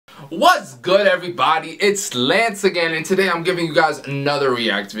What's good, everybody? It's Lance again, and today I'm giving you guys another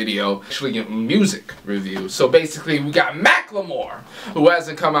react video, actually a music review. So basically we got Macklemore, who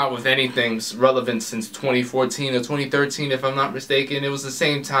hasn't come out with anything relevant since 2014 or 2013 if I'm not mistaken. It was the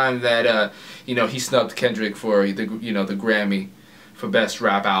same time that he snubbed Kendrick for the Grammy for best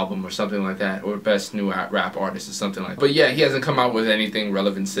rap album or something like that, or best new rap artist or something like that. But yeah, he hasn't come out with anything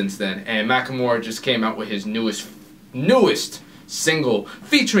relevant since then, and Macklemore just came out with his newest single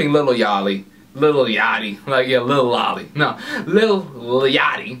featuring Lil Yachty. Lil Yachty.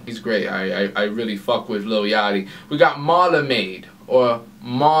 He's great. I really fuck with Lil Yachty. We got Marmalade or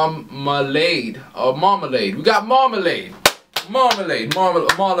Marmalade. We got Marmalade. Marmalade.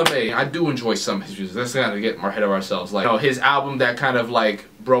 I do enjoy some of his music. Let's not get our head of ourselves. Like, his album that kind of like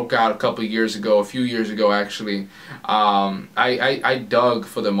broke out a few years ago actually. I dug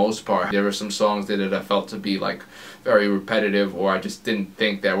for the most part. There were some songs that I felt to be like very repetitive, or I just didn't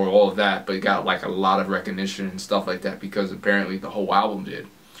think that were all of that, but it got like a lot of recognition and stuff like that because apparently the whole album did.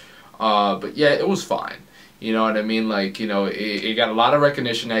 But yeah, it was fine. You know what I mean? Like, it got a lot of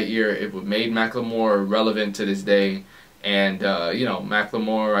recognition that year. It made Macklemore relevant to this day. And,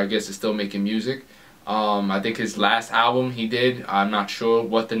 Macklemore, I guess, is still making music. I think his last album he did, I'm not sure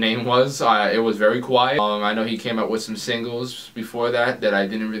what the name was. It was very quiet. I know he came out with some singles before that I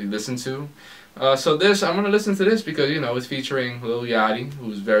didn't really listen to. So I'm going to listen to this because, it's featuring Lil Yachty,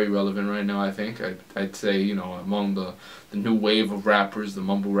 who's very relevant right now, I think. I'd say, among the new wave of rappers, the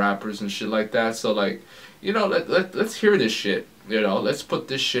mumble rappers and shit like that. So, like, let's hear this shit. Let's put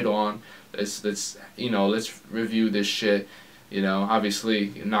this shit on. Let's review this shit.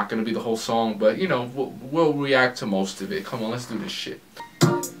 Obviously not gonna be the whole song, but we'll react to most of it. Come on, let's do this shit.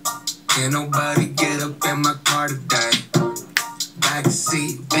 Can't nobody get up in my car today.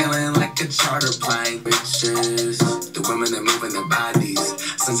 Backseat feeling like a charter plane. Bitches, the women that moving their bodies.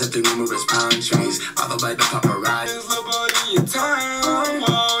 Sunset through numerous palm trees. Followed by the paparazzi. There's little boy in your time.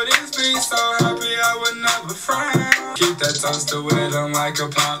 Oh, this be so happy I would never frown. Keep that toaster with them like a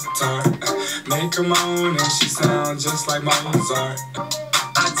Pop-Tart. Make her moan and she sound just like Mozart.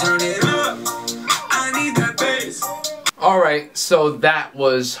 I turn it up, I need that bass. Alright, so that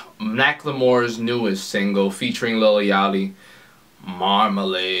was Macklemore's newest single featuring Lil Yachty,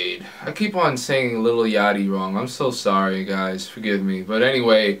 Marmalade. I keep on saying Lil Yachty wrong. I'm so sorry, guys. Forgive me. But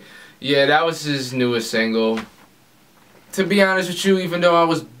anyway, yeah, that was his newest single. To be honest with you, even though I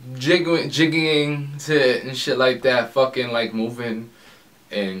was jigging to it and shit like that, fucking like moving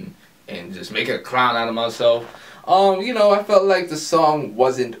and just making a clown out of myself, I felt like the song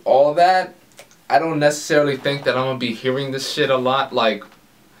wasn't all that. I don't necessarily think that I'm gonna be hearing this shit a lot. Like,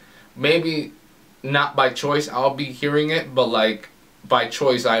 maybe not by choice I'll be hearing it, but like by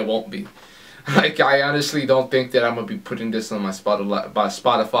choice I won't be. Like, I honestly don't think that I'm gonna be putting this on my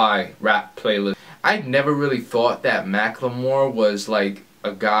Spotify rap playlist. I never really thought that Macklemore was like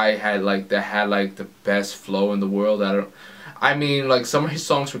a guy that had the best flow in the world. I mean, like, some of his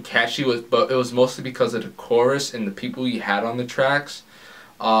songs were catchy, but it was mostly because of the chorus and the people he had on the tracks.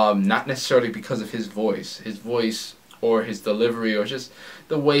 Not necessarily because of his voice or his delivery or just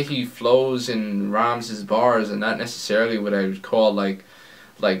the way he flows and rhymes his bars, and not necessarily what I would call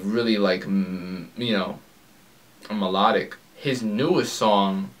really melodic. His newest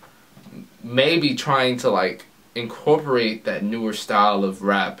song maybe trying to like incorporate that newer style of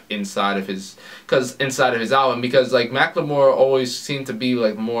rap inside of his album, because like Macklemore always seemed to be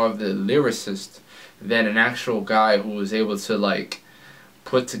like more of the lyricist than an actual guy who was able to like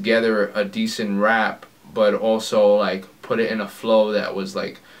put together a decent rap, but also like put it in a flow that was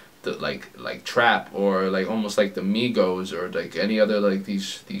like like trap, or like almost like the Migos, or like any other like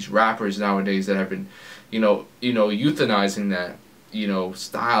these rappers nowadays that have been euthanizing that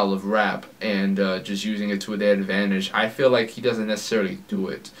style of rap and just using it to their advantage. I feel like he doesn't necessarily do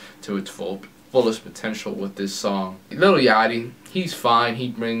it to its fullest potential with this song. Lil Yachty, he's fine. He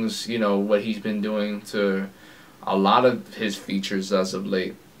brings what he's been doing to a lot of his features as of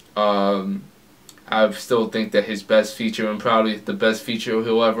late. I still think that his best feature, and probably the best feature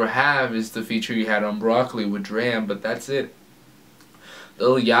he'll ever have, is the feature he had on Broccoli with Dram, but that's it.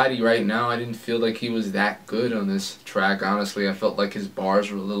 Lil Yachty right now, I didn't feel like he was that good on this track, honestly. I felt like his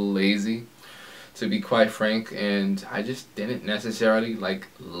bars were a little lazy, to be quite frank, and I just didn't necessarily like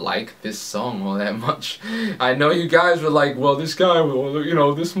this song all that much. I know you guys were like, well, this guy,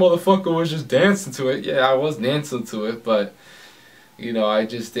 this motherfucker was just dancing to it. Yeah, I was dancing to it, but, I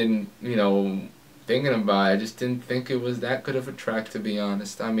just didn't, thinking about it, I just didn't think it was that good of a track, to be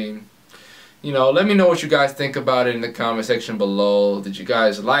honest. I mean, You know, let me know what you guys think about it in the comment section below. Did you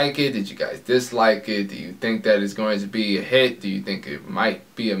guys like it? Did you guys dislike it? Do you think that it's going to be a hit? Do you think it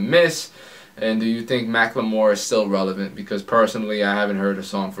might be a miss? And do you think Macklemore is still relevant? Because personally, I haven't heard a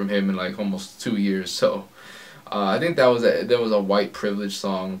song from him in like almost 2 years. So I think there was a White Privilege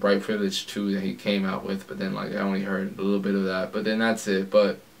song, Bright Privilege 2, that he came out with. But then like I only heard a little bit of that. But then that's it.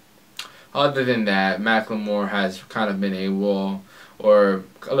 But other than that, Macklemore has kind of been AWOL or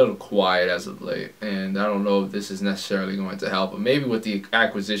a little quiet as of late, and I don't know if this is necessarily going to help, but maybe with the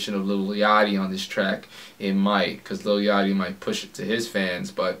acquisition of Lil Yachty on this track, it might, because Lil Yachty might push it to his fans,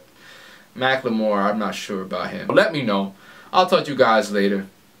 but Macklemore, I'm not sure about him. Let me know. I'll talk to you guys later.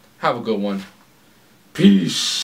 Have a good one. Peace.